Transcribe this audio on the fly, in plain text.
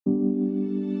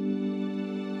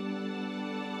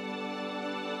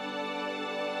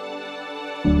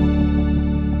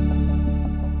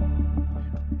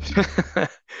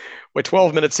We're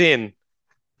 12 minutes in,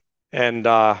 and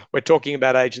we're talking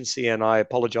about agency, and I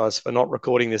apologize for not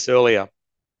recording this earlier.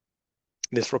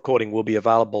 This recording will be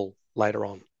available later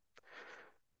on.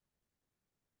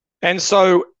 And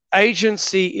so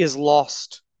agency is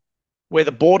lost where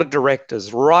the board of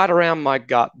directors, right around my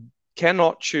gut,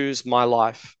 cannot choose my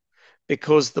life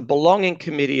because the belonging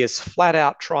committee is flat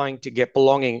out trying to get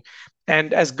belonging.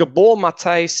 And as Gabor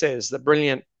Mate says, the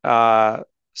brilliant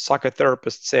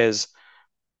psychotherapist says,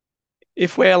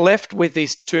 if we're left with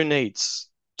these two needs,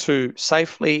 to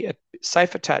safe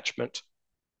attachment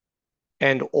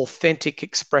and authentic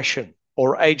expression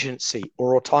or agency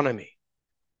or autonomy,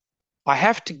 I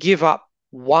have to give up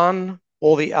one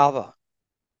or the other.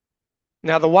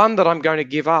 Now, the one that I'm going to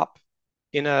give up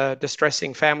in a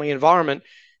distressing family environment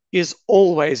is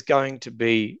always going to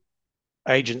be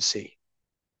agency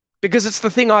because it's the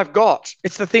thing I've got.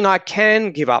 It's the thing I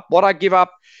can give up. What I give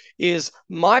up is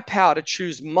my power to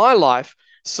choose my life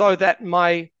so that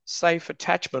my safe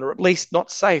attachment, or at least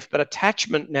not safe, but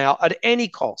attachment now at any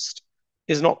cost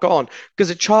is not gone,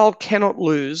 because a child cannot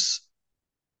lose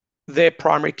their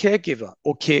primary caregiver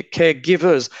or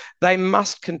caregivers. They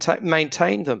must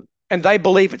maintain them, and they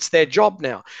believe it's their job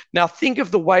now. Now, think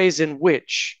of the ways in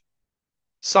which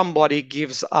somebody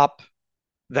gives up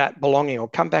that belonging. I'll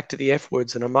come back to the F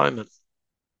words in a moment.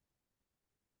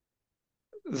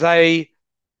 They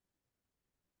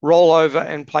roll over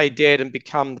and play dead and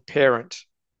become the parent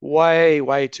way,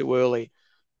 way too early.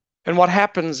 And what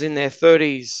happens in their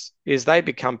 30s is they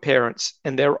become parents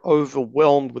and they're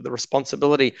overwhelmed with the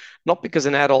responsibility, not because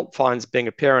an adult finds being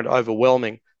a parent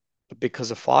overwhelming, but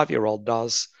because a 5-year-old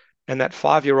does. And that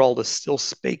 5-year-old is still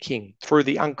speaking through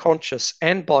the unconscious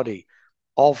and body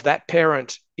of that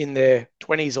parent in their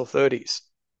 20s or 30s.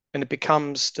 And it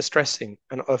becomes distressing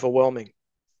and overwhelming.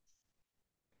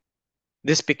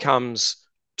 This becomes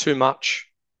too much.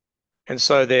 And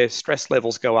so their stress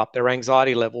levels go up, their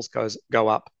anxiety levels go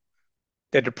up,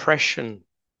 their depression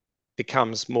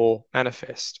becomes more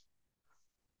manifest.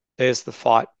 There's the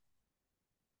fight,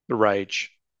 the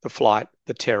rage, the flight,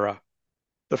 the terror,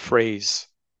 the freeze,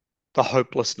 the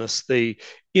hopelessness, the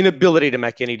inability to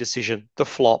make any decision, the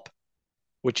flop,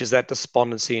 which is that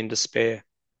despondency and despair.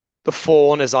 The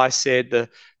fawn, as I said, the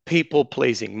people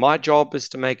pleasing. My job is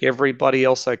to make everybody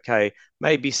else okay.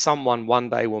 Maybe someone one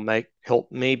day will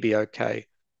help me be okay,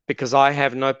 because I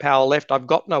have no power left. I've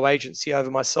got no agency over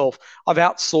myself. I've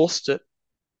outsourced it.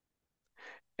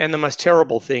 And the most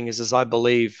terrible thing is I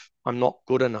believe I'm not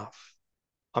good enough.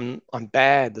 I'm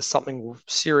bad. There's something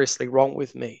seriously wrong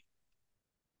with me.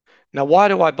 Now, why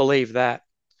do I believe that?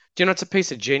 Do you know it's a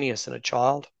piece of genius in a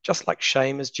child, just like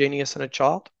shame is genius in a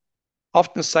child? I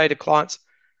often say to clients,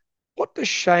 what does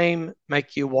shame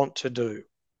make you want to do?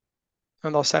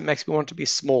 And they'll say, it makes me want to be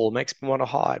small, makes me want to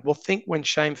hide. Well, think when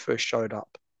shame first showed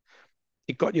up.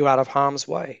 It got you out of harm's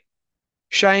way.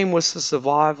 Shame was a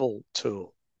survival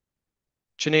tool.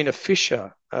 Janina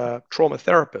Fisher, a trauma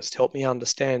therapist, helped me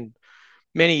understand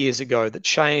many years ago that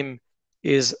shame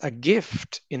is a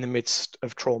gift in the midst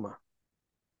of trauma.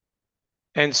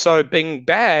 And so being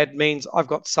bad means I've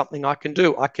got something I can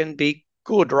do. I can be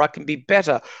good, or I can be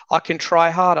better. I can try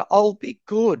harder. I'll be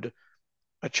good,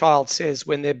 a child says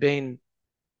when they're being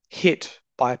hit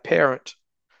by a parent,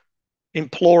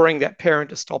 imploring that parent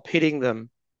to stop hitting them,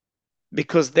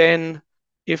 because then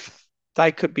if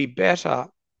they could be better,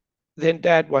 then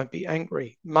dad won't be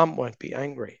angry, mum won't be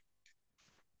angry.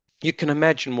 You can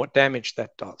imagine what damage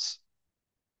that does.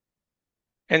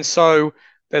 And so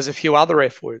there's a few other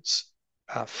F words.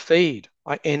 Feed.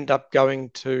 I end up going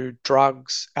to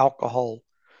drugs, alcohol,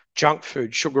 junk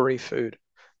food, sugary food.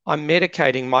 I'm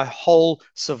medicating my whole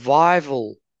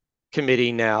survival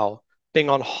committee now, being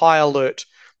on high alert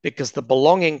because the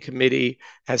belonging committee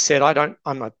has said,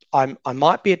 I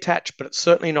might be attached, but it's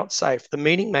certainly not safe. The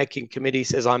meaning making committee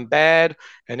says I'm bad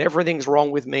and everything's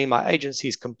wrong with me. My agency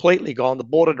is completely gone. The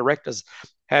board of directors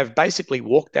have basically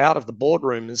walked out of the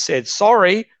boardroom and said,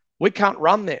 sorry, we can't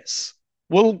run this.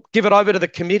 We'll give it over to the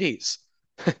committees.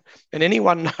 And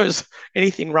anyone knows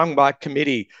anything run by a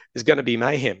committee is going to be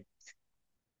mayhem.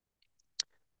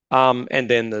 And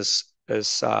then there's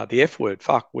the F word,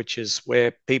 fuck, which is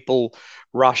where people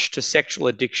rush to sexual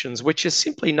addictions, which is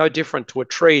simply no different to a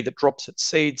tree that drops its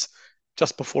seeds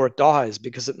just before it dies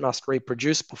because it must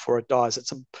reproduce before it dies.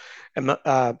 It's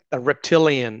a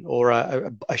reptilian or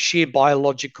a sheer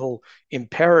biological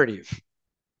imperative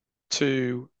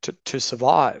to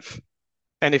survive.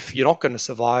 And if you're not going to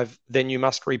survive, then you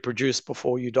must reproduce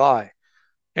before you die.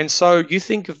 And so you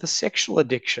think of the sexual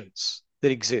addictions that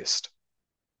exist.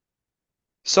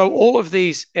 So all of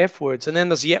these F words, and then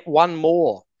there's yet one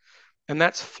more, and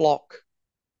that's flock.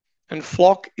 And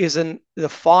flock is the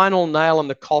final nail in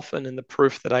the coffin and the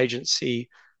proof that agency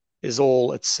is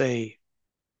all at sea.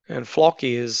 And flock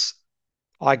is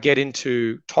I get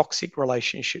into toxic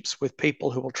relationships with people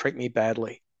who will treat me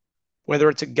badly, whether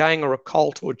it's a gang or a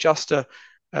cult or just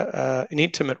an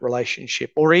intimate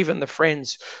relationship, or even the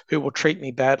friends who will treat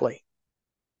me badly.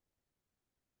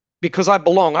 Because I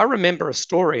belong. I remember a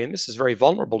story, and this is very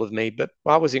vulnerable of me, but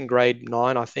I was in grade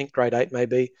 9, I think, grade 8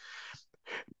 maybe.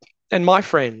 And my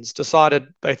friends decided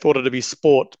they thought it'd be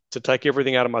sport to take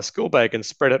everything out of my school bag and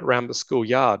spread it around the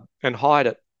schoolyard and hide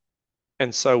it.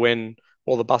 And so when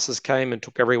all the buses came and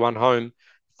took everyone home,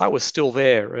 I was still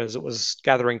there as it was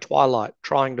gathering twilight,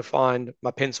 trying to find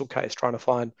my pencil case, trying to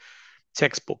find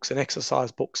textbooks and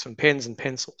exercise books and pens and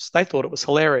pencils. They thought it was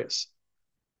hilarious.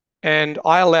 And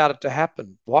I allowed it to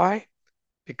happen. Why?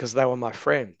 Because they were my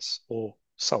friends, or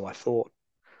so I thought.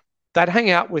 They'd hang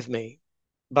out with me,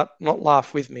 but not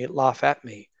laugh with me, laugh at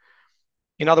me.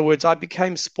 In other words, I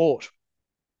became sport.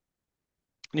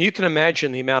 And you can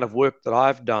imagine the amount of work that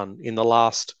I've done in the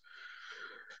last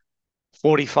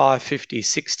 45, 50,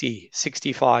 60,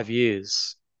 65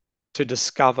 years to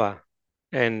discover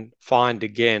and find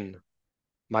again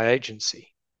my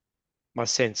agency, my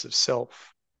sense of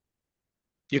self.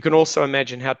 You can also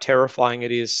imagine how terrifying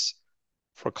it is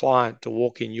for a client to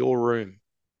walk in your room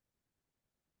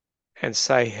and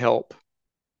say, help,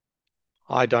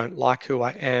 I don't like who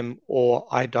I am, or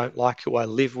I don't like who I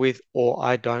live with, or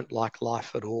I don't like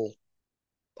life at all.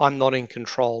 I'm not in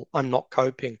control. I'm not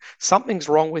coping. Something's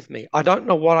wrong with me. I don't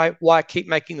know why I keep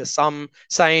making the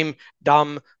same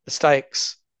dumb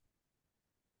mistakes.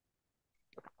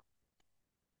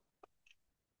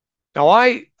 Now,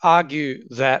 I argue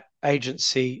that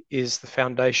agency is the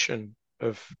foundation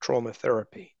of trauma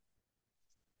therapy.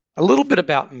 A little bit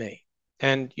about me,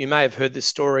 and you may have heard this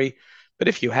story, but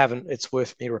if you haven't, it's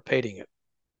worth me repeating it.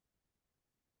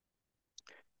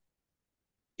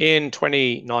 In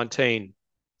 2019,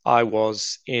 I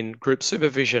was in group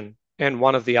supervision, and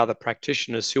one of the other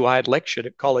practitioners who I had lectured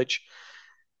at college,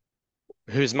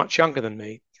 who's much younger than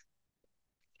me,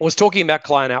 was talking about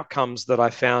client outcomes that I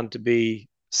found to be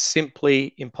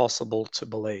simply impossible to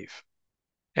believe.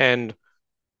 And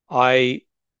I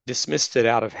dismissed it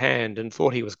out of hand and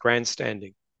thought he was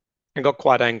grandstanding and got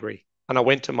quite angry. And I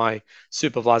went to my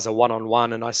supervisor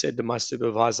one-on-one and I said to my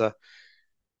supervisor,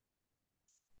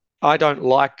 I don't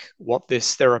like what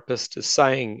this therapist is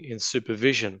saying in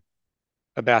supervision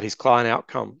about his client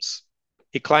outcomes.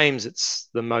 He claims it's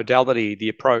the modality, the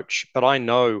approach, but I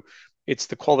know it's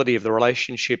the quality of the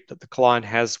relationship that the client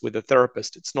has with the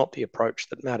therapist. It's not the approach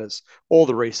that matters. All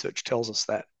the research tells us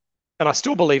that. And I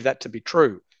still believe that to be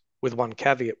true, with one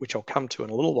caveat, which I'll come to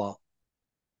in a little while.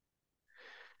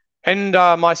 And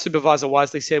my supervisor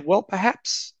wisely said, well,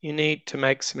 perhaps you need to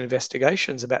make some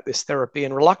investigations about this therapy.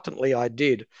 And reluctantly, I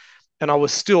did. And I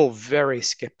was still very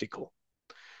skeptical.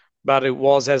 But it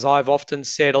was, as I've often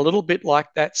said, a little bit like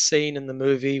that scene in the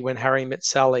movie When Harry Met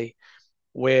Sally,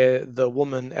 where the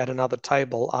woman at another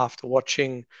table, after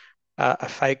watching a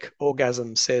fake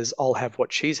orgasm, says, I'll have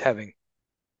what she's having.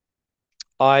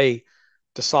 I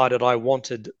decided I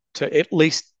wanted to at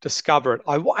least discover it.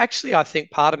 I think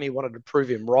part of me wanted to prove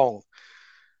him wrong,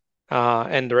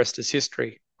 and the rest is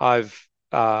history. I've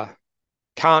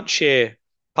can't share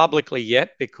publicly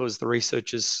yet because the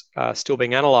research is still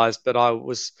being analysed, but I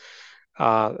was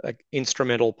an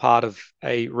instrumental part of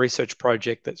a research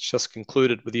project that's just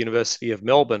concluded with the University of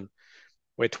Melbourne,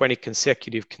 where 20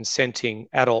 consecutive consenting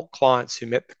adult clients who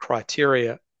met the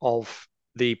criteria of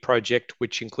the project,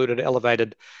 which included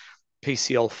elevated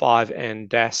PCL5 and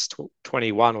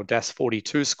DAS21 or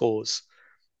DAS42 scores,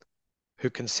 who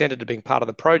consented to being part of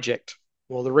the project.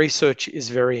 Well, the research is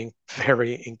very,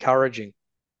 very encouraging.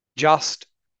 Just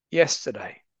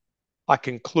yesterday, I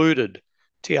concluded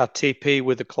TRTP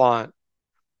with a client,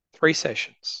 3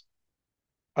 sessions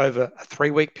over a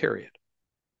 3-week period,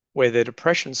 where their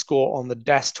depression score on the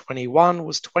DAS21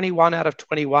 was 21 out of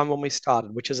 21 when we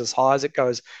started, which is as high as it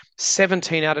goes,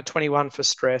 17 out of 21 for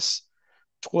stress,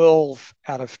 12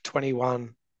 out of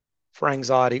 21 for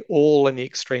anxiety, all in the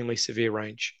extremely severe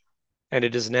range. And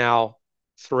it is now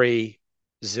 3,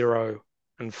 0,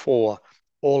 and 4,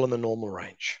 all in the normal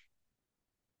range.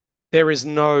 There is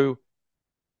no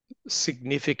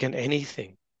significant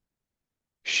anything.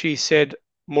 She said,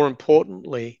 more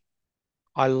importantly,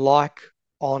 I like,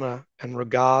 honor, and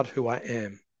regard who I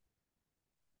am.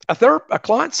 A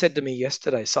client said to me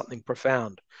yesterday something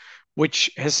profound,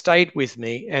 which has stayed with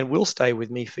me and will stay with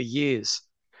me for years.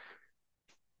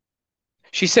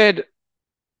 She said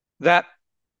that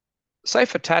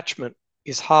safe attachment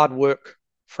is hard work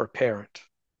for a parent.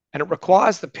 and it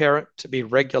requires the parent to be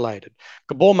regulated.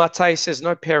 Gabor Mate says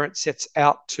no parent sets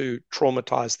out to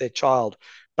traumatize their child,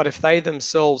 but if they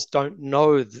themselves don't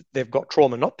know that they've got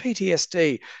trauma, not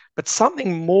PTSD, but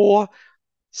something more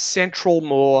central,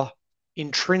 more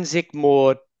intrinsic,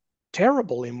 more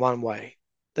terrible in one way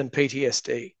than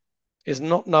PTSD, is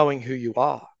not knowing who you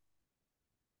are,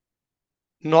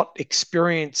 not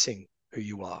experiencing who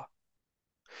you are.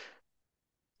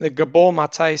 The Gabor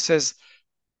Mate says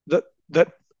that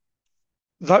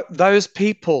those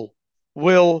people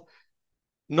will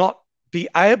not be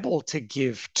able to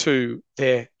give to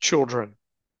their children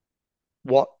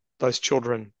what those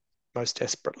children most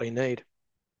desperately need.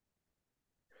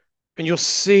 And you'll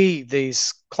see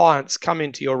these clients come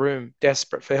into your room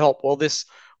desperate for help. Well, this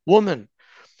woman,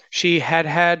 she had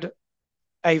had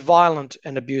a violent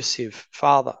and abusive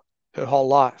father her whole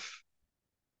life,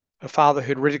 a father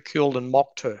who'd ridiculed and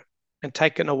mocked her and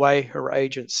taken away her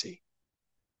agency.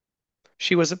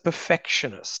 She was a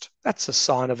perfectionist. That's a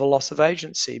sign of a loss of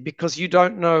agency because you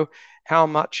don't know how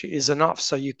much is enough,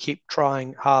 so you keep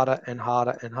trying harder and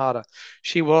harder and harder.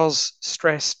 She was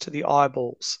stressed to the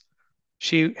eyeballs.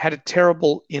 She had a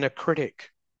terrible inner critic,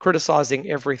 criticizing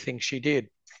everything she did.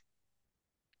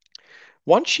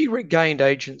 Once she regained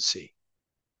agency,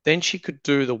 then she could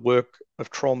do the work of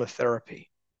trauma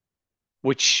therapy,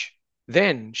 which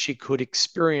then she could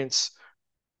experience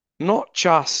not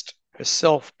just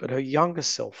herself, but her younger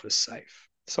self as safe.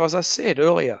 So, as I said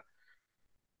earlier,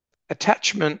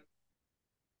 attachment,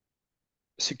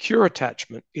 secure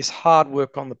attachment, is hard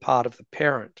work on the part of the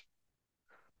parent.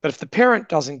 But if the parent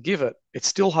doesn't give it, it's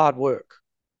still hard work.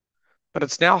 But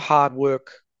it's now hard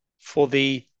work for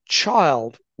the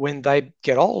child when they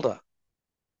get older.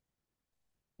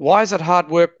 Why is it hard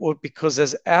work? Well, because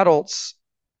as adults,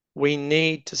 we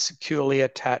need to securely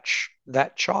attach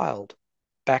that child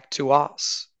back to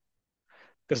us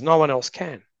because no one else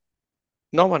can.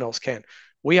 No one else can.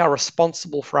 We are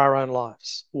responsible for our own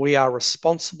lives. We are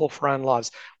responsible for our own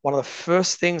lives. One of the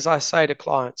first things I say to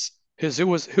clients is,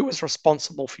 who is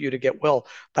responsible for you to get well?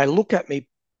 They look at me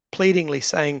pleadingly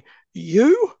saying,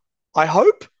 you? I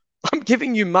hope. I'm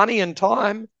giving you money and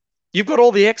time. You've got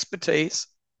all the expertise.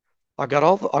 I've got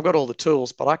all the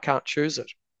tools, but I can't choose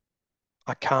it.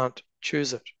 I can't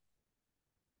choose it.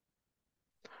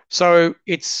 So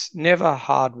it's never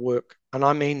hard work. And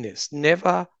I mean this,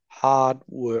 never hard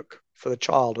work for the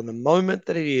child. And the moment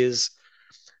that it is,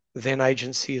 then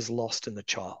agency is lost in the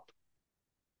child.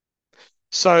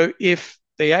 So if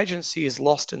the agency is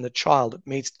lost in the child,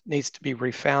 it needs to be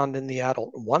refound in the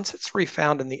adult. And once it's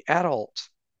refound in the adult,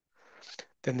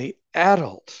 then the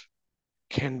adult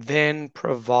can then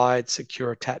provide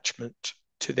secure attachment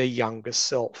to their younger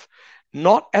self,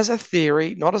 not as a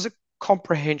theory, not as a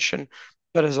comprehension,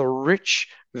 but as a rich,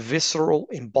 visceral,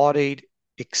 embodied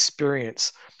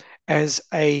experience, as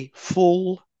a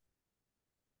full,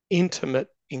 intimate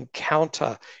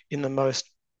encounter in the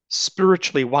most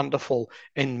spiritually wonderful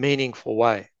and meaningful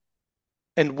way.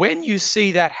 And when you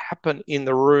see that happen in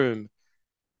the room,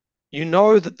 you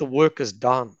know that the work is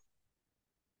done.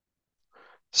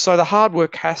 So the hard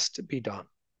work has to be done.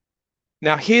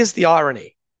 Now, here's the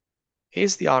irony.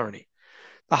 Here's the irony.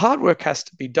 The hard work has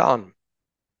to be done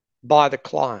by the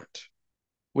client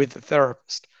with the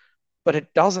therapist, but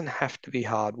it doesn't have to be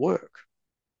hard work.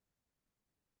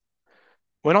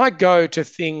 When I go to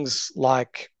things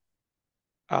like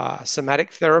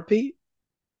somatic therapy,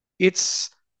 it's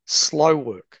slow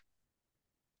work.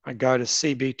 I go to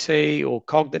CBT or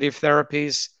cognitive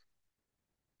therapies,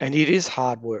 and it is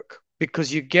hard work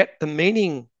because you get the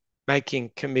meaning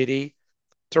making committee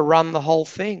to run the whole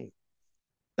thing.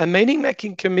 The meaning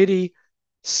making committee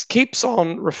keeps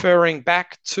on referring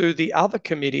back to the other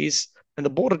committees, and the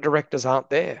board of directors aren't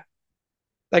there.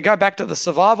 They go back to the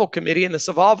survival committee, and the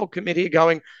survival committee are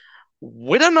going,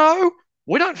 we don't know.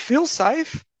 We don't feel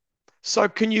safe. So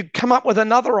can you come up with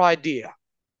another idea?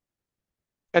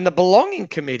 And the belonging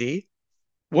committee,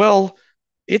 well,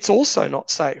 it's also not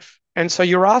safe. And so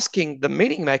you're asking the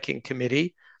meaning making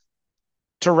committee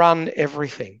to run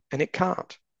everything, and it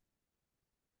can't.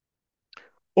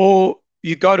 Or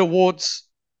you go towards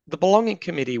the belonging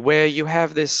committee where you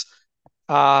have this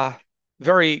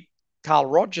very Carl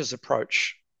Rogers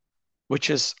approach, which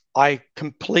is I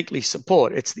completely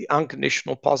support. It's the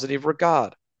unconditional positive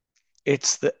regard.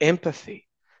 It's the empathy.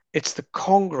 It's the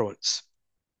congruence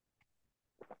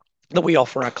that we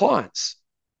offer our clients.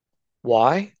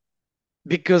 Why?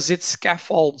 Because it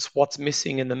scaffolds what's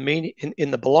missing in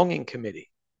the belonging committee.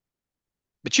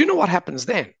 But you know what happens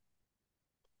then?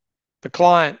 The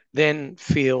client then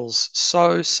feels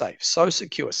so safe, so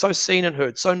secure, so seen and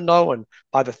heard, so known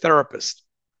by the therapist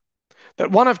But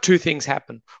one of two things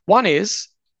happen. One is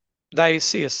they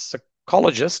see a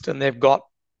psychologist and they've got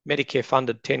Medicare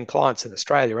funded 10 clients in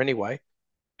Australia anyway,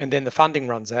 and then the funding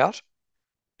runs out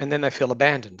and then they feel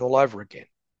abandoned all over again.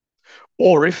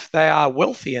 Or if they are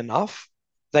wealthy enough,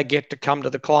 they get to come to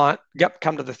the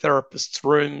come to the therapist's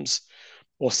rooms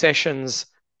or sessions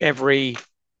every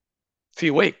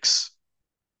few weeks.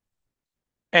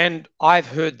 And I've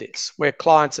heard this where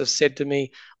clients have said to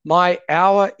me, my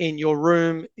hour in your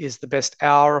room is the best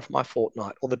hour of my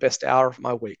fortnight or the best hour of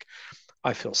my week.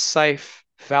 I feel safe,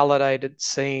 validated,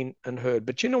 seen, and heard.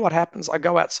 But you know what happens? I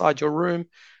go outside your room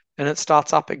and it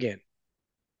starts up again.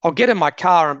 I'll get in my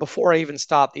car, and before I even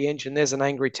start the engine, there's an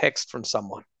angry text from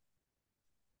someone.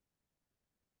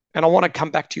 And I want to come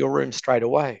back to your room straight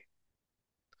away.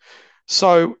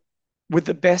 So, with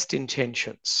the best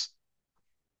intentions,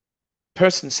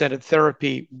 person-centered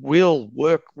therapy will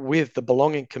work with the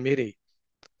belonging committee.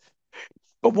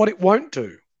 But what it won't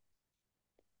do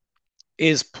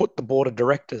is put the board of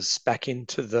directors back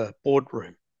into the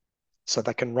boardroom so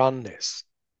they can run this.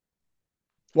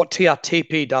 What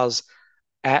TRTP does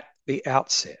at the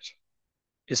outset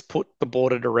is put the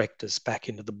board of directors back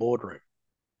into the boardroom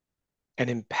and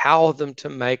empower them to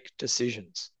make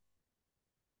decisions.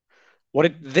 What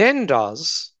it then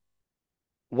does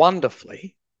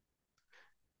wonderfully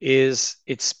is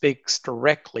it speaks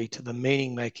directly to the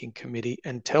meaning-making committee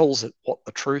and tells it what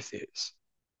the truth is.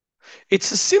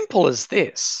 It's as simple as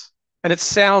this, and it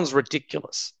sounds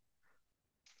ridiculous.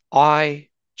 I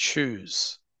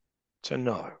choose to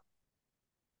know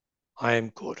I am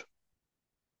good.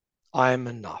 I am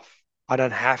enough. I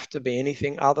don't have to be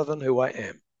anything other than who I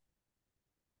am.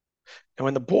 And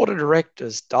when the board of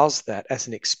directors does that as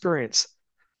an experience,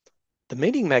 the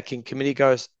meaning-making committee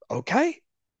goes, okay.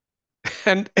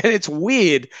 And it's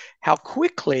weird how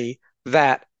quickly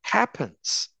that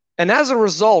happens. And as a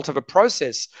result of a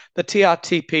process the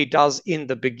TRTP does in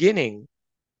the beginning,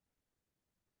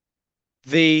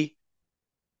 the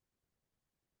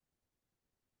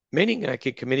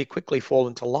meaning-making committee quickly fall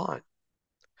into line.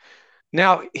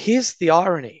 Now, here's the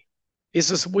irony,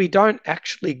 is we don't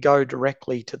actually go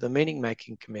directly to the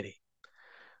meaning-making committee.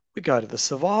 We go to the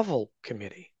survival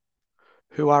committee,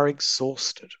 who are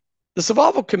exhausted. The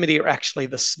survival committee are actually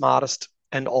the smartest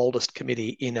and oldest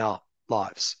committee in our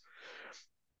lives.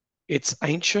 It's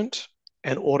ancient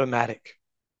and automatic.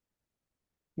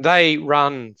 They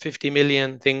run 50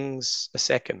 million things a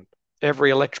second,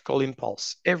 every electrical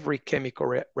impulse, every chemical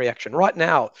reaction. Right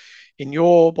now, in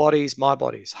your bodies, my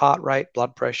bodies, heart rate,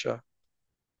 blood pressure,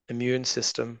 immune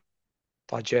system,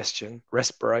 digestion,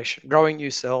 respiration, growing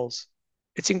new cells.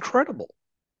 It's incredible.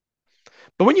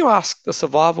 But when you ask the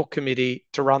survival committee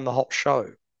to run the whole show,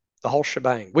 the whole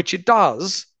shebang, which it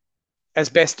does as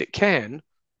best it can,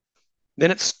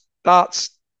 then it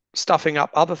starts stuffing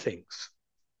up other things.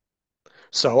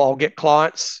 So I'll get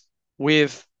clients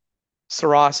with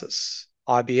psoriasis,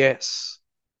 IBS,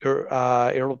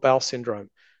 irritable bowel syndrome,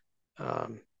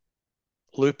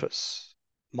 lupus,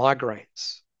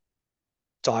 migraines,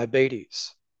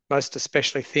 diabetes, most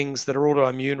especially things that are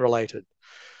autoimmune related,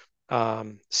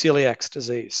 celiac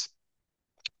disease,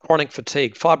 chronic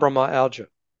fatigue, fibromyalgia.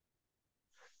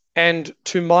 And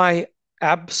to my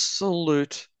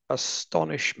absolute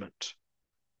astonishment,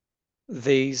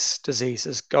 these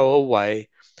diseases go away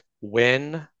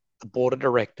when the board of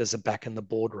directors are back in the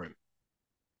boardroom.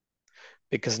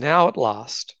 Because now at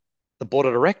last, the board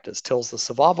of directors tells the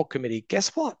survival committee, guess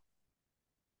what?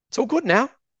 It's all good now.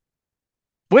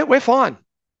 We're fine.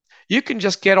 You can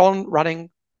just get on running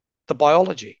the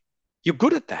biology. You're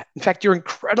good at that. In fact, you're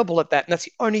incredible at that. And that's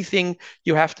the only thing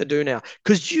you have to do now.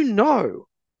 Because you know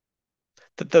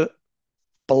that the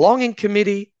belonging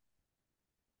committee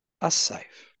are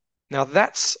safe. Now,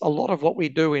 that's a lot of what we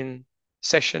do in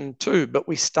session 2, but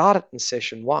we started in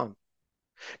session 1.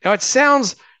 Now,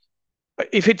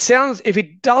 if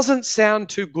it doesn't sound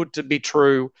too good to be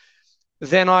true,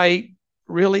 then I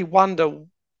really wonder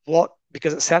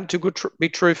because it sounded too good to be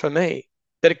true for me,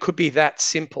 that it could be that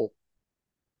simple.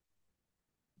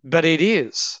 But it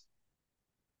is.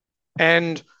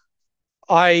 And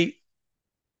I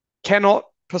cannot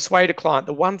persuade a client.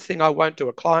 The one thing I won't do,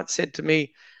 a client said to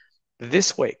me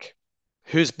this week,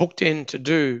 who's booked in to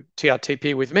do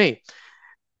TRTP with me,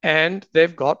 and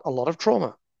they've got a lot of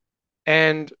trauma.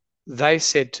 And they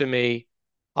said to me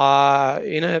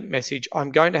in a message,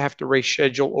 I'm going to have to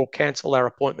reschedule or cancel our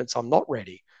appointments. I'm not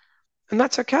ready. And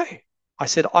that's okay. I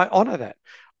said, I honor that.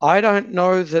 I don't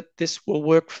know that this will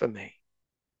work for me.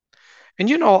 And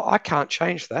you know, I can't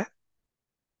change that.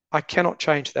 I cannot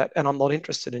change that. And I'm not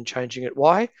interested in changing it.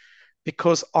 Why?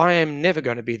 Because I am never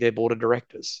going to be their board of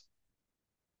directors.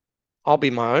 I'll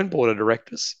be my own board of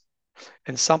directors,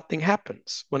 and something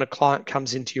happens when a client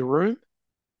comes into your room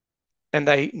and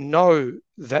they know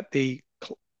that the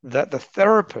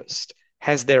therapist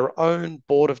has their own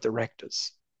board of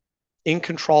directors in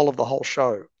control of the whole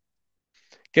show.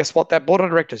 Guess what? That board of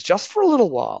directors, just for a little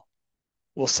while,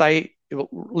 will say, it will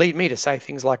lead me to say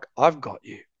things like, I've got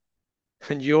you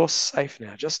and you're safe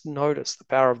now. Just notice the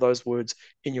power of those words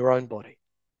in your own body.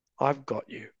 I've got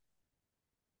you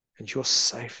and you're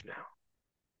safe now.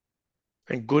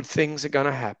 And good things are going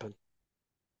to happen.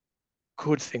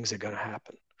 Good things are going to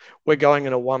happen. We're going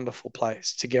in a wonderful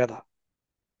place together.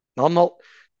 I'm not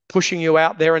pushing you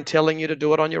out there and telling you to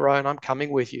do it on your own. I'm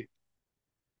coming with you.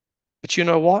 But you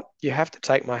know what? You have to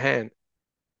take my hand,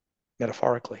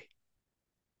 metaphorically,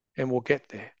 and we'll get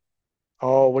there.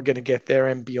 Oh, we're going to get there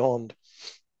and beyond.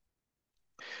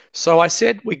 So I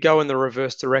said we go in the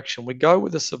reverse direction. We go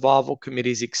with the survival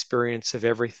committee's experience of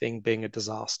everything being a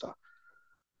disaster.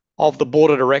 Of the board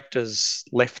of directors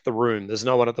left the room. There's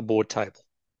no one at the board table.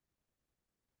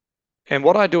 And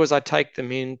what I do is I take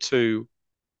them into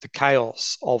the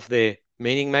chaos of their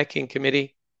meaning-making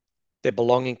committee, their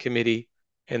belonging committee,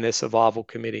 and their survival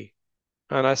committee.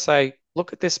 And I say,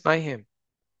 look at this mayhem.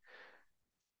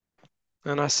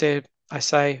 And I say,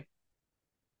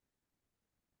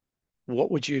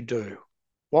 what would you do?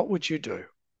 What would you do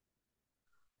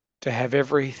to have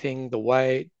everything the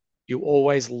way you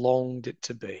always longed it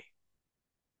to be?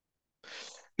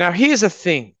 Now, here's a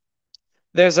thing.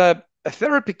 There's a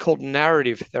therapy called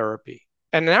narrative therapy.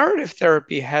 And narrative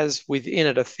therapy has within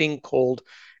it a thing called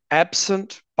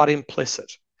absent but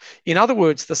implicit. In other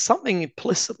words, there's something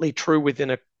implicitly true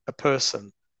within a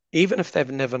person, even if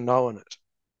they've never known it.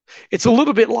 It's a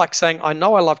little bit like saying, I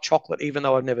know I love chocolate, even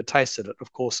though I've never tasted it.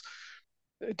 Of course,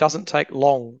 it doesn't take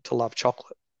long to love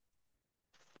chocolate.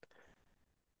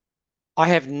 I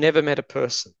have never met a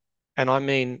person, and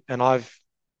I've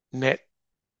met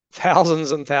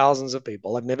thousands and thousands of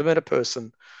people. I've never met a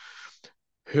person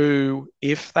who,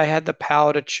 if they had the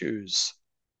power to choose,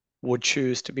 would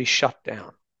choose to be shut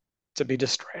down, to be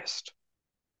distressed,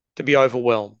 to be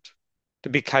overwhelmed, to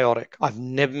be chaotic. I've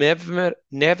never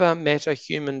met a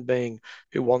human being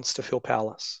who wants to feel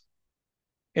powerless.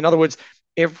 In other words,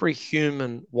 every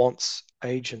human wants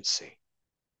agency.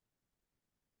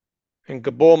 And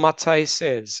Gabor Mate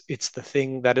says it's the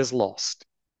thing that is lost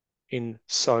in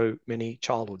so many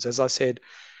childhoods. As I said,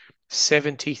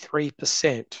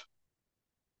 73%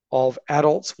 of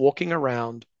adults walking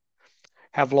around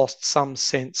have lost some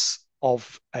sense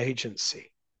of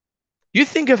agency. You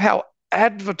think of how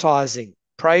advertising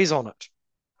preys on it.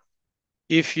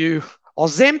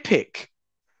 Ozempic,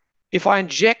 if I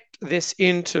inject this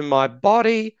into my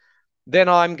body, then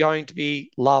I'm going to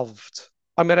be loved.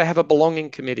 I'm going to have a belonging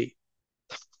committee.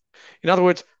 In other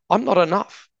words, I'm not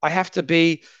enough. I have to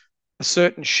be a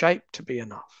certain shape to be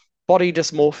enough. Body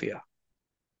dysmorphia.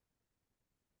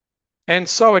 And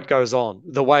so it goes on,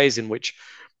 the ways in which,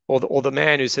 or the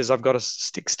man who says, I've got to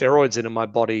stick steroids into my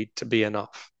body to be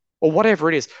enough, or whatever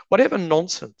it is, whatever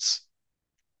nonsense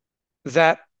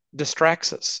that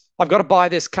distracts us. I've got to buy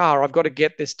this car. I've got to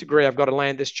get this degree. I've got to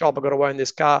land this job. I've got to own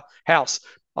this house.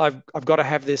 I've got to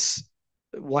have this,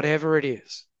 whatever it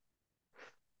is.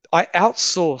 I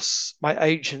outsource my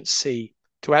agency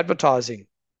to advertising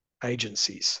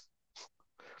agencies.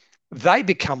 They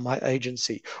become my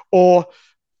agency, or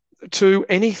to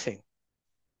anything.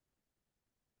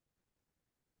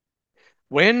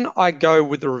 When I go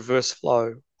with the reverse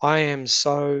flow, I am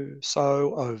so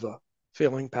over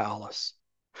feeling powerless.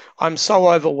 I'm so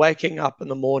over waking up in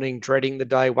the morning, dreading the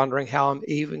day, wondering how I'm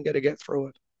even going to get through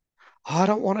it. I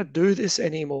don't want to do this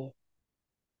anymore.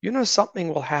 You know, something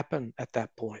will happen at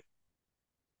that point.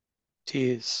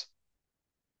 Tears,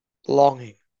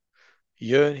 longing,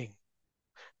 yearning,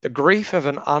 the grief of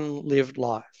an unlived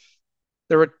life.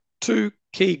 There are two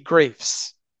key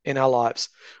griefs in our lives.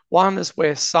 One is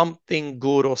where something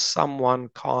good or someone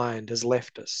kind has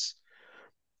left us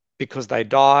because they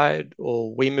died,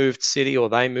 or we moved city, or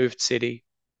they moved city.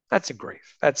 That's a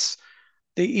grief. That's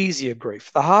the easier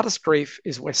grief. The hardest grief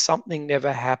is where something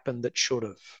never happened that should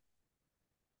have.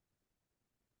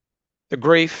 The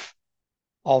grief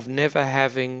of never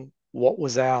having what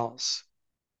was ours.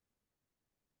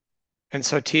 And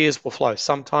so tears will flow.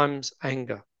 Sometimes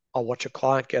anger. I'll watch a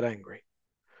client get angry.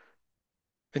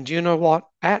 And do you know what?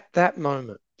 At that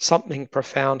moment, something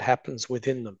profound happens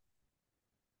within them.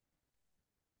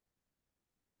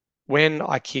 When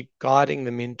I keep guiding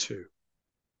them into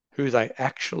who they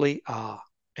actually are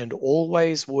and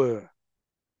always were,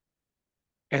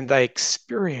 and they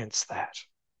experience that,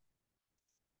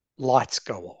 lights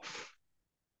go off.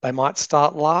 They might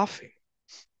start laughing.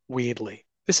 weirdly.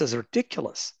 This is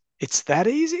ridiculous. It's that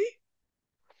easy.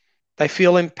 They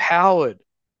feel empowered.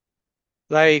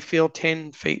 They feel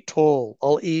 10 feet tall.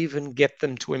 I'll even get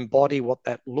them to embody what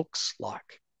that looks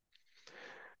like.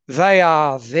 They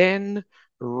are then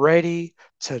ready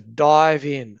to dive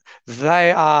in.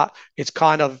 It's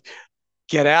kind of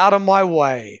get out of my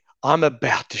way. I'm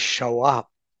about to show up.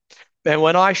 And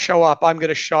when I show up, I'm going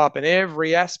to show up in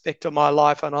every aspect of my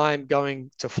life and I'm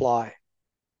going to fly.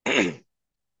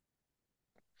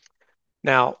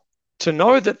 Now, to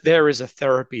know that there is a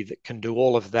therapy that can do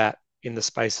all of that in the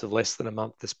space of less than a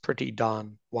month is pretty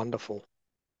darn wonderful.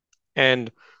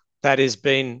 And that has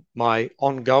been my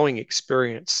ongoing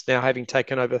experience now, having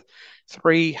taken over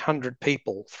 300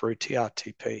 people through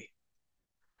TRTP.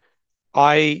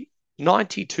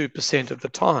 92% of the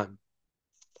time,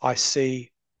 I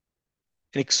see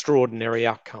an extraordinary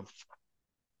outcome.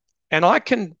 And I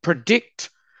can predict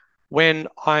when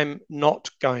I'm not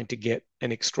going to get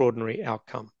an extraordinary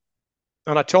outcome.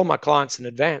 And I tell my clients in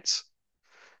advance.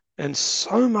 And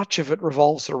so much of it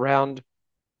revolves around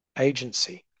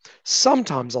agency.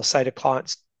 Sometimes I'll say to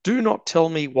clients, do not tell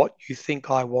me what you think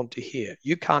I want to hear.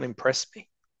 You can't impress me.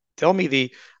 Tell me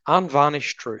the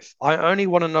unvarnished truth. I only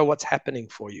want to know what's happening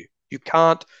for you. You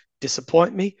can't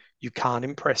disappoint me. You can't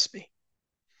impress me.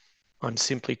 I'm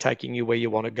simply taking you where you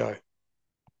want to go.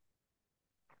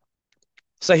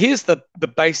 So here's the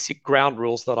basic ground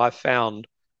rules that I found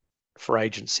for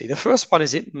agency. The first one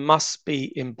is it must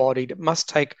be embodied. It must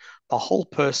take the whole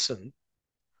person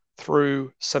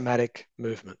through somatic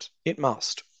movement. It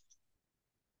must.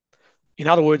 In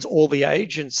other words, all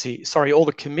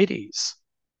the committees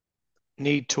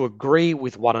need to agree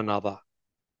with one another,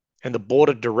 and the board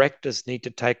of directors need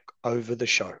to take over the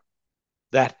show.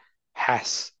 That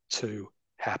has to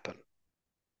happen.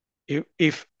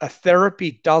 If a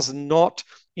therapy does not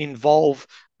involve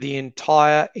the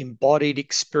entire embodied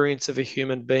experience of a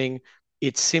human being,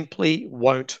 it simply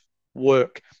won't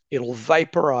work. It'll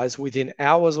vaporize within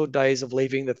hours or days of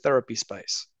leaving the therapy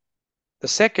space. The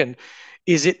second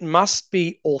is it must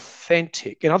be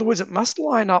authentic. In other words, it must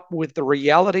line up with the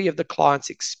reality of the client's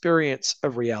experience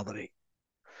of reality.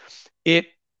 It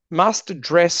must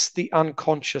address the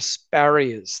unconscious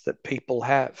barriers that people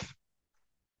have.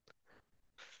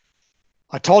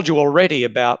 I told you already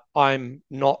about I'm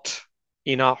not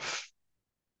enough.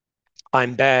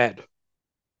 I'm bad.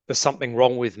 There's something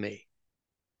wrong with me.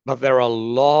 But there are a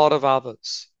lot of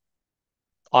others.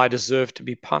 I deserve to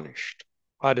be punished.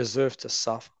 I deserve to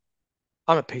suffer.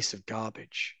 I'm a piece of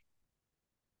garbage.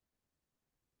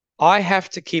 I have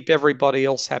to keep everybody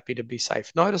else happy to be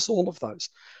safe. Notice all of those.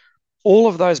 All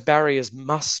of those barriers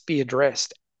must be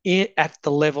addressed at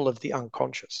the level of the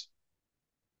unconscious.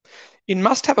 It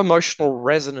must have emotional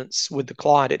resonance with the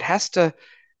client. It has to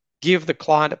give the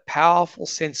client a powerful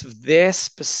sense of their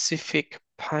specific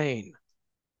pain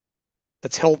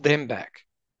that's held them back,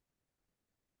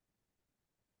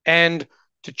 and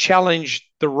to challenge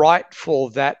the right for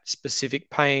that specific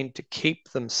pain to keep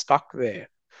them stuck there.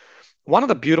 One of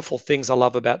the beautiful things I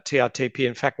love about TRTP,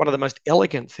 in fact, one of the most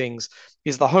elegant things,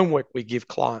 is the homework we give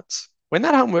clients. When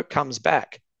that homework comes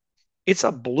back, it's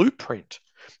a blueprint.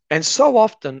 And so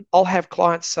often I'll have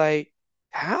clients say,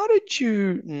 how did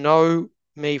you know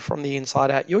me from the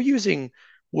inside out? You're using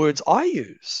words I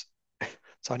use.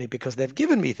 It's only because they've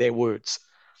given me their words.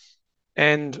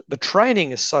 And the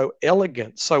training is so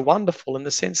elegant, so wonderful in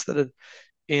the sense that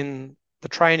in the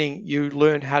training, you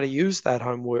learn how to use that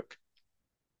homework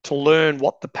to learn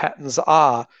what the patterns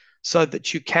are so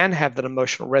that you can have that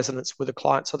emotional resonance with the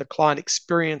client, so the client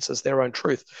experiences their own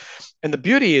truth. And the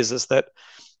beauty is that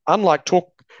unlike talk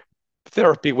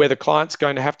therapy, where the client's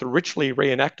going to have to richly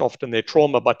reenact often their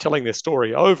trauma by telling their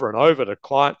story over and over to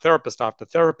client, therapist after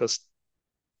therapist,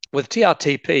 with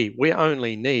TRTP, we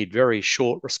only need very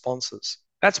short responses.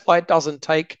 That's why it doesn't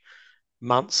take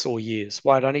months or years,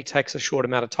 why it only takes a short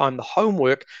amount of time. The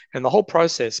homework and the whole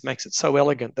process makes it so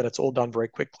elegant that it's all done very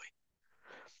quickly.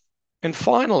 And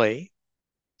finally,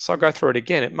 so I'll go through it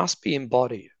again, it must be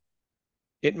embodied.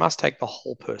 It must take the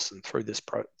whole person through this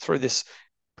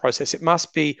process. It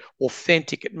must be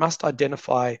authentic. It must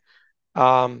identify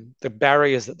the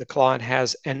barriers that the client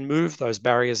has and move those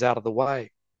barriers out of the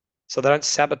way so they don't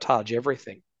sabotage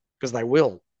everything, because they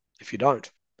will if you don't.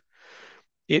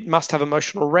 It must have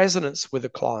emotional resonance with the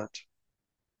client.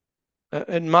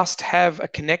 It must have a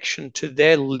connection to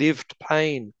their lived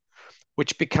pain,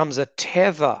 which becomes a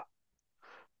tether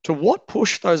to what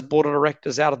pushed those board of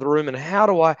directors out of the room, and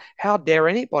how dare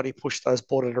anybody push those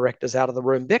board of directors out of the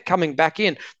room? They're coming back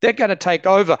in. They're going to take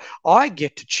over. I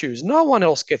get to choose. No one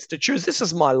else gets to choose. This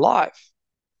is my life.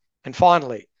 And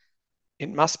finally, It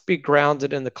must be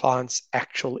grounded in the client's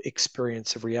actual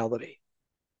experience of reality.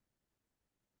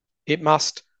 It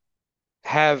must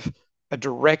have a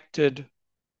directed,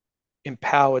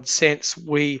 empowered sense.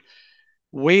 We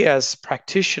as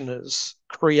practitioners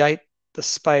create the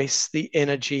space, the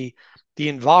energy, the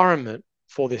environment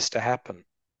for this to happen.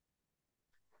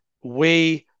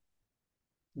 We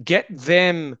get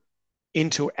them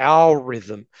into our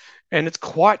rhythm. And it's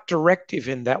quite directive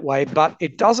in that way, but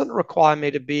it doesn't require me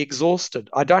to be exhausted.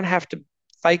 I don't have to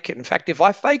fake it. In fact, if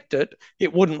I faked it,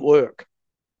 it wouldn't work.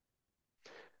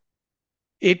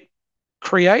 It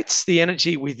creates the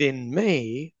energy within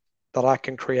me that I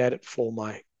can create it for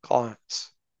my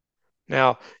clients.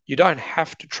 Now, you don't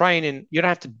have to you don't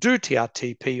have to do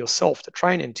TRTP yourself to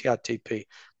train in TRTP,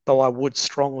 though I would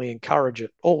strongly encourage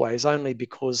it always, only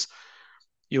because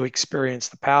you experience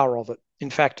the power of it. In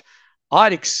fact,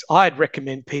 I'd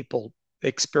recommend people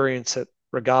experience it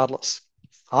regardless.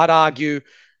 I'd argue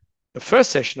the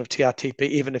first session of TRTP,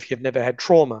 even if you've never had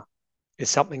trauma, is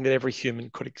something that every human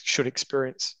should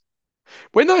experience.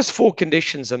 When those four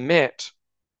conditions are met,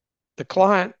 the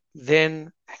client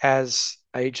then has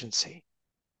agency.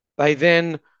 They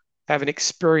then have an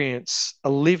experience, a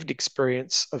lived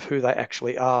experience of who they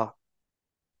actually are.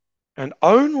 And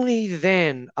only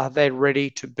then are they ready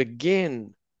to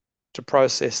begin to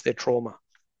process their trauma.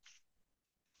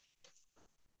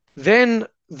 Then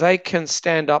they can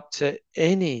stand up to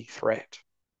any threat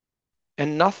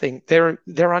and nothing. They're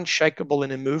unshakable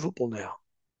and immovable now.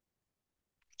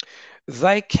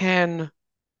 They can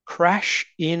crash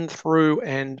in through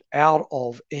and out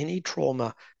of any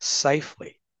trauma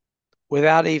safely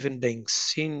without even being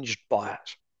singed by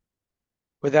it,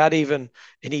 without even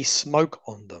any smoke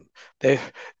on them.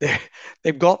 They've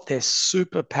got their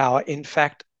superpower. In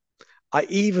fact, I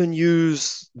even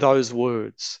use those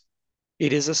words.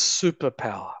 It is a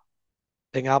superpower,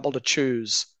 being able to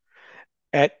choose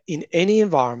in any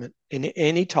environment, in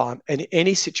any time, in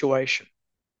any situation.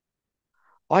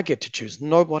 I get to choose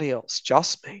nobody else,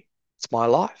 just me. It's my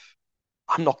life.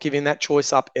 I'm not giving that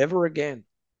choice up ever again.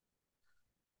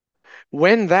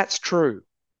 When that's true,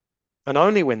 and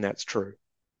only when that's true,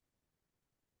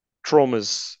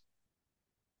 trauma's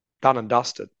done and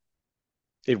dusted.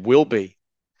 It will be.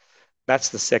 That's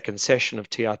the second session of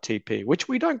TRTP, which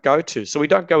we don't go to. So we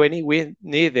don't go anywhere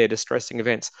near their distressing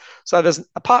events. So there's,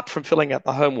 apart from filling out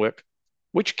the homework,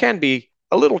 which can be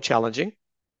a little challenging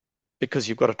because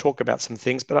you've got to talk about some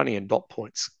things, but only in dot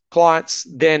points. Clients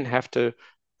then have to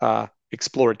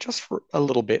explore it just for a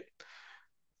little bit.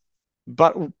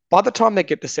 But by the time they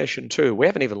get to session 2, we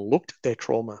haven't even looked at their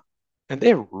trauma and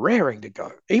they're raring to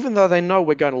go, even though they know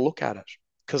we're going to look at it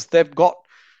because they've got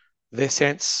their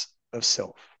sense of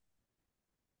self.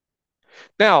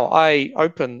 Now, I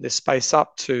open this space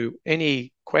up to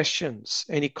any questions,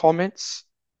 any comments,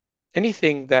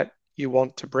 anything that you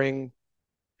want to bring,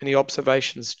 any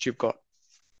observations that you've got.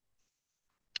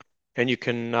 And you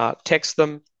can text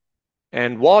them.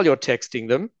 And while you're texting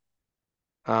them,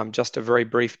 just a very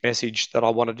brief message that I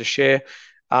wanted to share.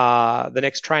 The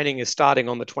next training is starting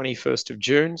on the 21st of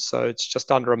June, so it's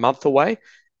just under a month away,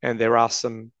 and there are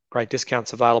some great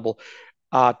discounts available.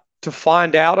 To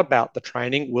find out about the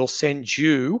training,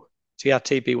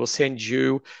 TRTP will send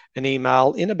you an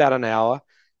email in about an hour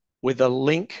with a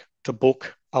link to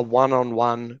book a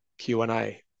one-on-one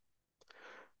Q&A.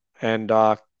 And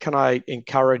can I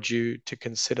encourage you to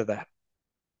consider that?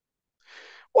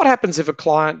 What happens if a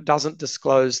client doesn't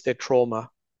disclose their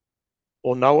trauma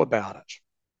or know about it?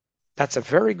 That's a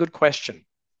very good question.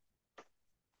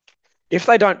 If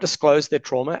they don't disclose their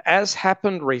trauma, as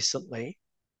happened recently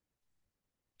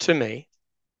to me,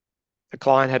 the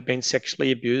client had been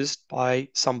sexually abused by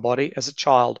somebody as a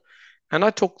child, and I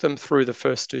took them through the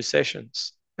first 2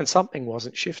 sessions, and something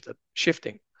wasn't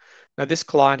shifting. Now, this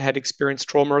client had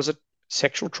experienced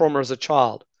sexual trauma as a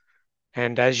child,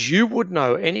 and as you would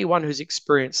know, anyone who's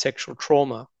experienced sexual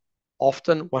trauma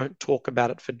often won't talk about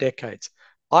it for decades.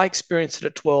 I experienced it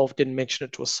at 12, didn't mention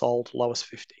it to a soul till I was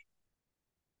 50.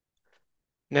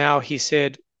 Now he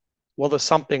said, well, there's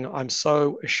something I'm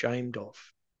so ashamed of.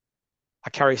 I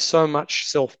carry so much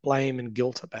self-blame and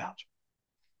guilt about.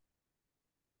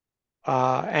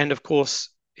 And of course,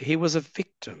 he was a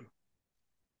victim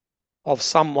of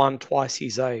someone twice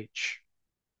his age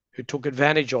who took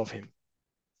advantage of him.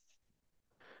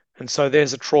 And so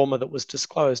there's a trauma that was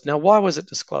disclosed. Now, why was it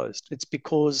disclosed? It's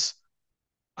because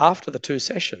after the 2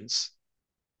 sessions,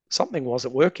 something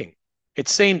wasn't working. It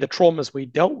seemed the traumas we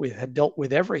dealt with had dealt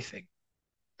with everything,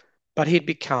 but he'd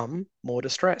become more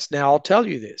distressed. Now, I'll tell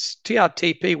you this,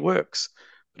 TRTP works,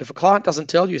 but if a client doesn't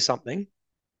tell you something,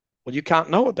 well, you can't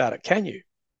know about it, can you?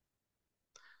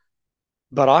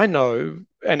 But I know,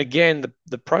 and again,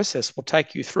 the process will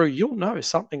take you through, you'll know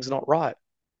something's not right.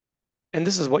 And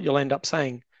this is what you'll end up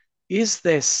saying. Is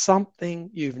there something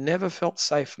you've never felt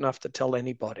safe enough to tell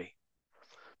anybody,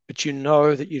 but you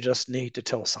know that you just need to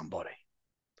tell somebody?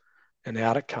 And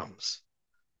out it comes.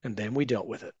 And then we dealt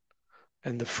with it.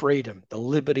 And the freedom, the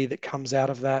liberty that comes out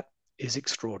of that is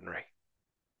extraordinary.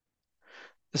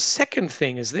 The second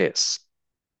thing is this: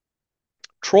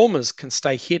 traumas can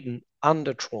stay hidden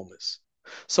under traumas.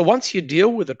 So once you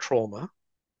deal with a trauma,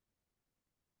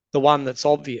 the one that's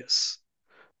obvious,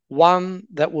 one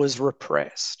that was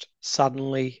repressed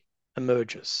suddenly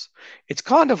emerges. It's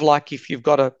kind of like if you've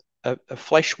got a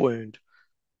flesh wound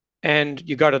and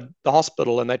you go to the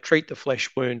hospital and they treat the flesh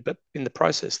wound, but in the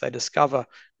process, they discover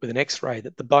with an x ray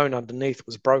that the bone underneath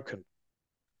was broken.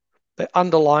 The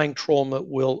underlying trauma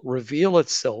will reveal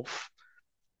itself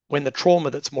when the trauma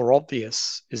that's more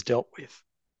obvious is dealt with.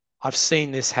 I've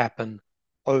seen this happen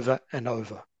over and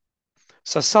over.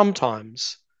 So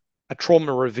sometimes a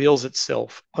trauma reveals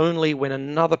itself only when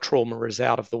another trauma is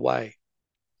out of the way.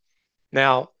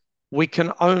 Now, we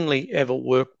can only ever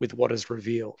work with what is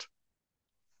revealed.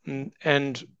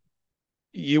 And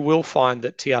you will find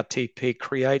that TRTP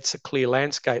creates a clear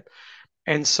landscape.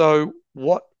 And so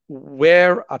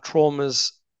where are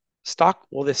traumas stuck?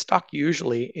 Well, they're stuck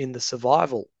usually in the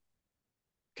survival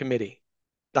committee.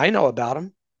 They know about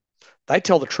them. They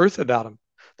tell the truth about them.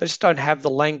 They just don't have the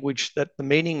language that the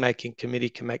meaning making committee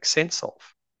can make sense of.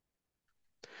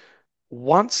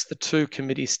 Once the two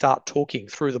committees start talking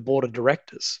through the board of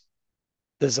directors,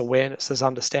 there's awareness, there's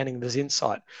understanding, there's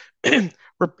insight.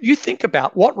 You think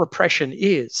about what repression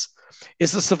is the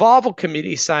survival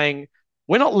committee saying,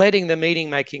 we're not letting the meaning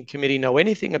making committee know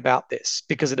anything about this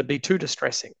because it'd be too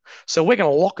distressing. So we're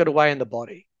going to lock it away in the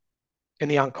body, in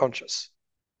the unconscious.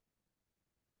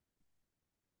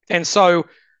 And so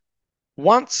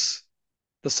once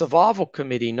the survival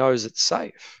committee knows it's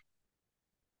safe,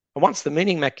 and once the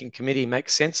meaning making committee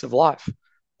makes sense of life,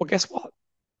 well, guess what?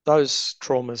 Those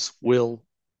traumas will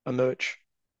emerge.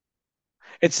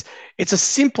 It's a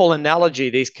simple analogy,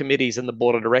 these committees and the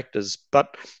board of directors,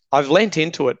 but I've lent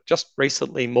into it just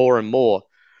recently more and more.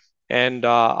 And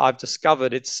I've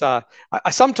discovered it's, I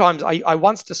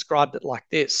once described it like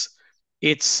this.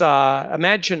 It's,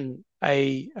 imagine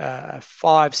a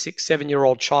 5, 6,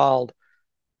 7-year-old child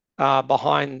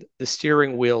behind the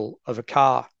steering wheel of a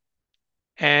car.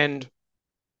 And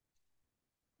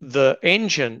the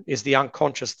engine is the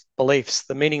unconscious beliefs,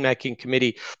 the meaning making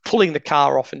committee pulling the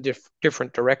car off in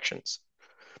different directions.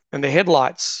 And the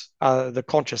headlights are the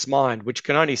conscious mind, which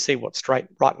can only see what's straight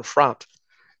right in front.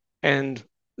 And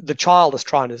the child is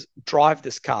trying to drive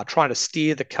this car, trying to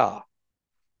steer the car.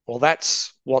 Well,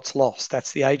 that's what's lost.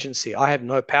 That's the agency. I have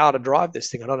no power to drive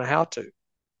this thing. I don't know how to.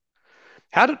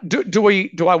 Do we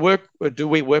work with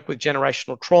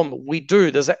generational trauma? We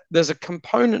do. There's a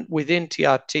component within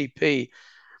TRTP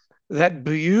that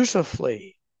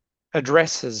beautifully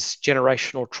addresses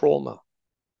generational trauma.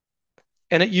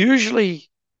 And it usually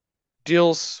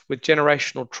deals with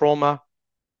generational trauma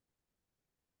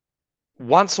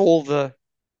once all the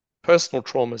personal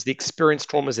traumas, the experienced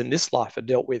traumas in this life are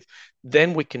dealt with,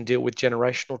 then we can deal with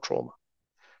generational trauma.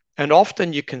 And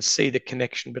often you can see the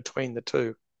connection between the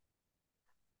two.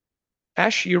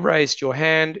 Ash, you raised your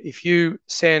hand. If you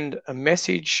send a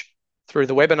message through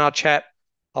the webinar chat,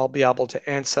 I'll be able to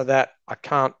answer that. I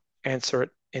can't answer it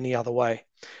any other way.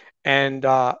 And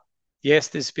yes,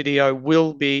 this video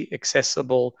will be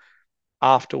accessible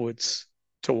afterwards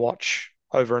to watch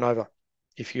over and over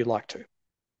if you'd like to.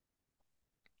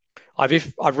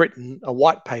 I've written a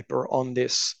white paper on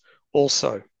this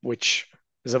also, which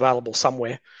is available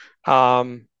somewhere.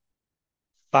 But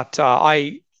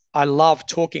I love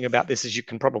talking about this, as you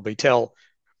can probably tell,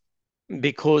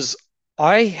 because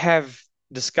I have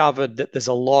discovered that there's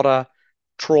a lot of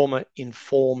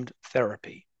trauma-informed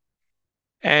therapy.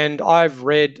 And I've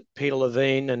read Peter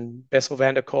Levine and Bessel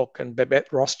van der Kolk and Babette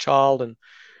Rothschild, and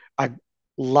I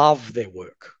love their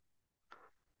work.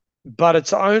 But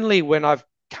it's only when I've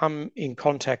come in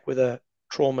contact with a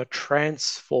trauma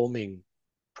transforming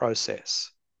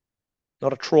process,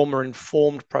 not a trauma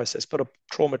informed process, but a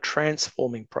trauma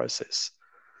transforming process,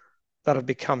 that I've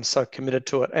become so committed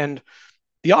to it. And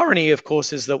the irony, of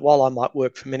course, is that while I might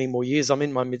work for many more years, I'm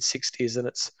in my mid 60s,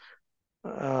 and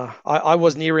I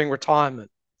was nearing retirement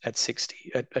at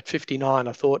 60. At 59,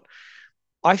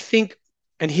 I think,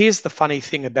 and here's the funny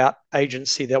thing about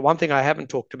agency, that one thing I haven't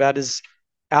talked about is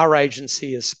our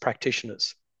agency as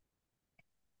practitioners.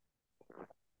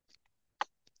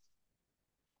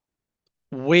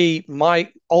 My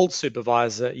old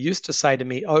supervisor used to say to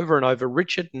me over and over,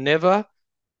 Richard, never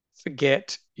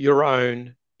forget your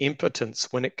own impotence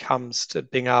when it comes to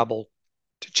being able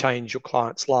to change your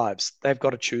clients' lives. They've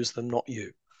got to choose them, not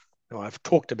you. Now, I've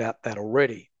talked about that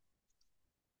already.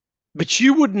 But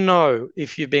you would know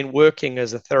if you've been working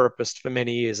as a therapist for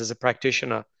many years, as a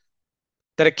practitioner,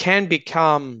 that it can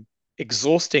become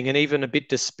exhausting and even a bit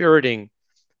dispiriting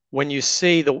when you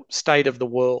see the state of the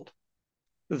world,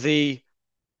 the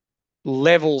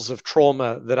levels of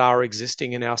trauma that are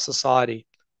existing in our society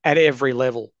at every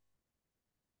level,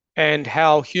 and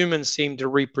how humans seem to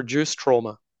reproduce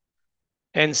trauma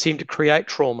and seem to create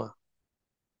trauma.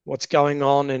 What's going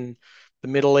on in the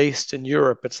Middle East and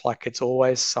Europe, it's like it's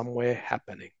always somewhere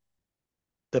happening.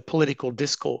 The political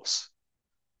discourse,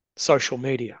 social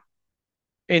media,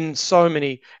 in so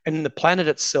many, and the planet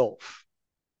itself.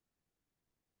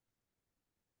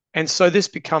 And so this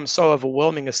becomes so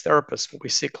overwhelming as therapists when we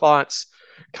see clients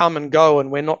come and go and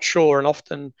we're not sure. And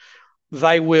often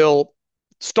they will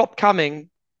stop coming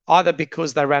either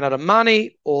because they ran out of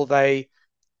money or they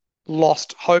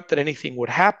lost hope that anything would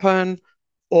happen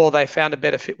or they found a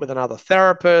better fit with another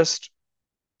therapist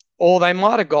or they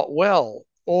might have got well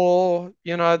or,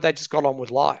 they just got on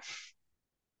with life.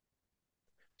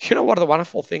 One of the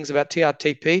wonderful things about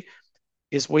TRTP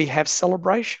is we have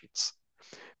celebrations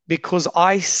because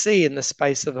I see in the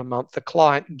space of a month the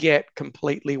client get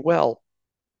completely well.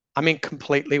 I mean,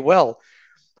 completely well.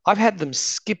 I've had them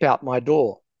skip out my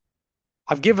door.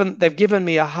 They've given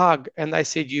me a hug and they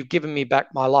said, "You've given me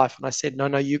back my life." And I said, "No,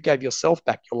 no, you gave yourself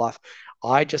back your life.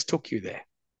 I just took you there."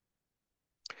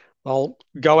 I'll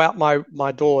go out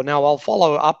my door. Now I'll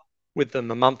follow up with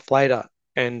them a month later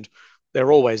and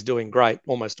they're always doing great,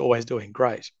 almost always doing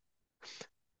great.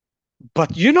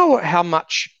 But you know how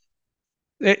much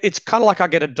it's kind of like I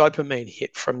get a dopamine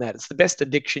hit from that. It's the best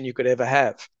addiction you could ever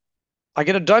have. I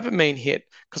get a dopamine hit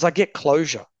because I get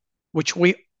closure, which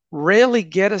we rarely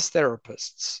get as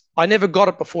therapists. I never got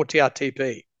it before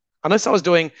TRTP, unless I was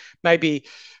doing maybe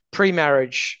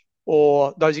pre-marriage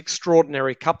or those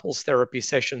extraordinary couples therapy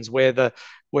sessions where the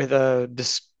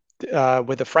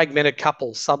fragmented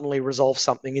couples suddenly resolve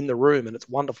something in the room, and it's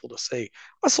wonderful to see.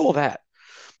 I saw that,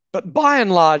 but by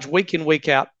and large, week in, week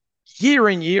out, year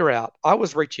in, year out, I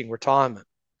was reaching retirement.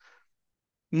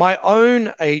 My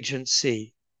own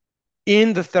agency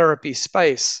in the therapy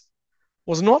space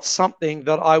was not something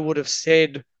that I would have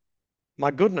said,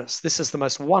 "My goodness, this is the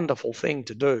most wonderful thing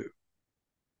to do."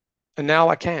 And now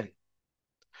I can.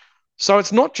 So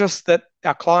it's not just that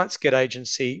our clients get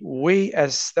agency. We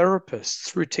as therapists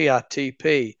through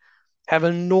TRTP have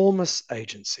enormous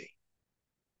agency.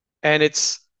 And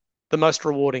it's the most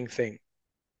rewarding thing.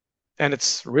 And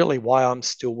it's really why I'm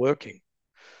still working.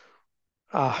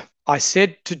 I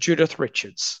said to Judith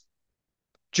Richards,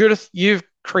 "Judith, you've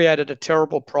created a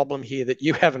terrible problem here that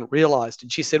you haven't realized."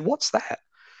 And she said, "What's that?"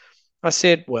 I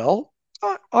said, "Well,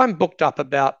 I'm booked up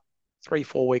about 3,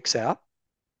 4 weeks out."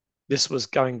 This was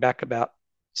going back about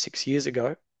 6 years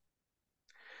ago.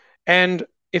 And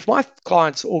if my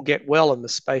clients all get well in the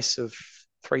space of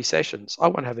 3 sessions, I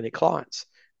won't have any clients.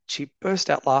 She burst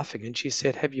out laughing and she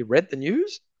said, "Have you read the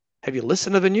news? Have you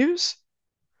listened to the news?"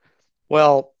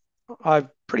 Well, I've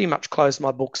pretty much closed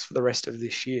my books for the rest of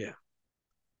this year.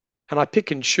 And I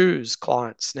pick and choose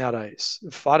clients nowadays.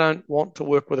 If I don't want to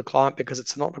work with a client because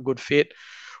it's not a good fit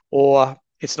or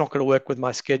it's not going to work with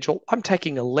my schedule, I'm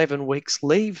taking 11 weeks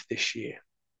leave this year.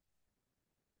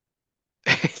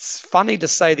 It's funny to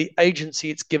say the agency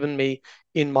it's given me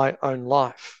in my own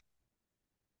life.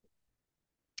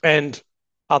 And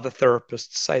other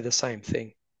therapists say the same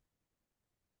thing.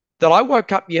 That I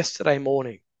woke up yesterday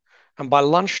morning and by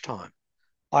lunchtime,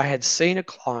 I had seen a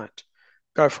client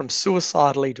go from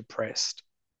suicidally depressed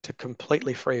to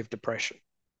completely free of depression.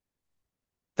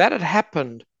 That had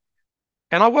happened.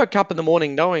 And I woke up in the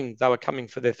morning knowing they were coming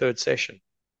for their third session.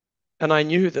 And I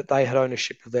knew that they had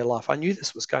ownership of their life. I knew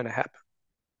this was going to happen.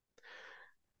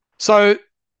 So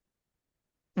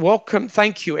welcome.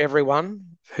 Thank you,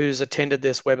 everyone who's attended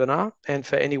this webinar and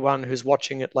for anyone who's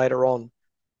watching it later on.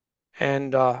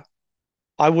 And I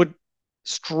would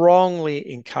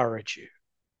strongly encourage you,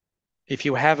 if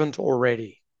you haven't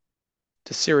already,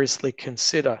 to seriously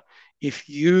consider if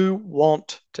you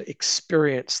want to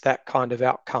experience that kind of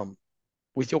outcome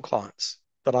with your clients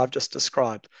that I've just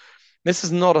described. This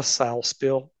is not a sales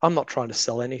spiel. I'm not trying to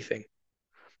sell anything.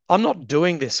 I'm not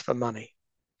doing this for money.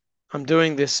 I'm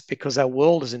doing this because our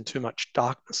world is in too much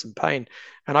darkness and pain.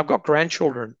 And I've got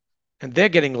grandchildren and they're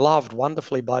getting loved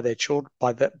wonderfully by their children,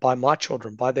 by my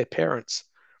children, by their parents.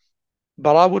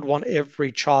 But I would want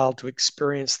every child to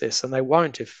experience this, and they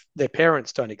won't if their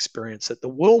parents don't experience it. The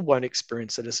world won't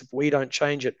experience it if we don't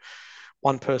change it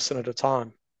one person at a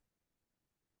time.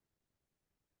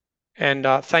 And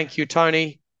thank you,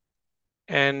 Tony.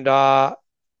 And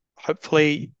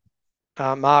hopefully,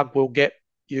 Marg will get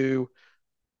you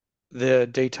the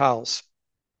details.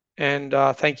 And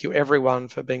thank you, everyone,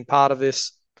 for being part of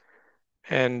this.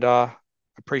 And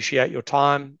appreciate your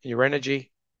time and your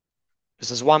energy. This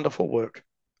is wonderful work.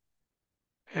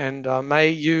 And may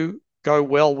you go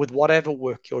well with whatever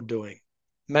work you're doing.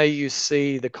 May you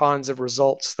see the kinds of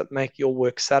results that make your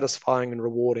work satisfying and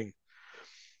rewarding.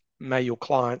 May your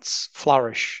clients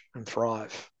flourish and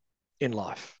thrive in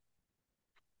life.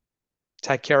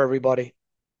 Take care, everybody.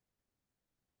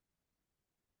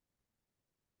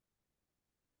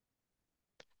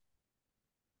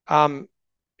 Um,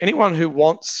 Anyone who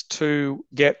wants to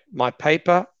get my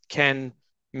paper can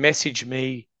message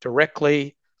me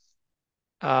directly.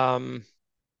 Um,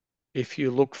 if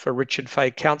you look for Richard Fay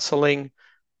Counselling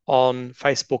on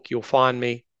Facebook, you'll find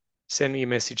me. Send me a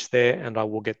message there and I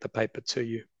will get the paper to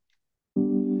you.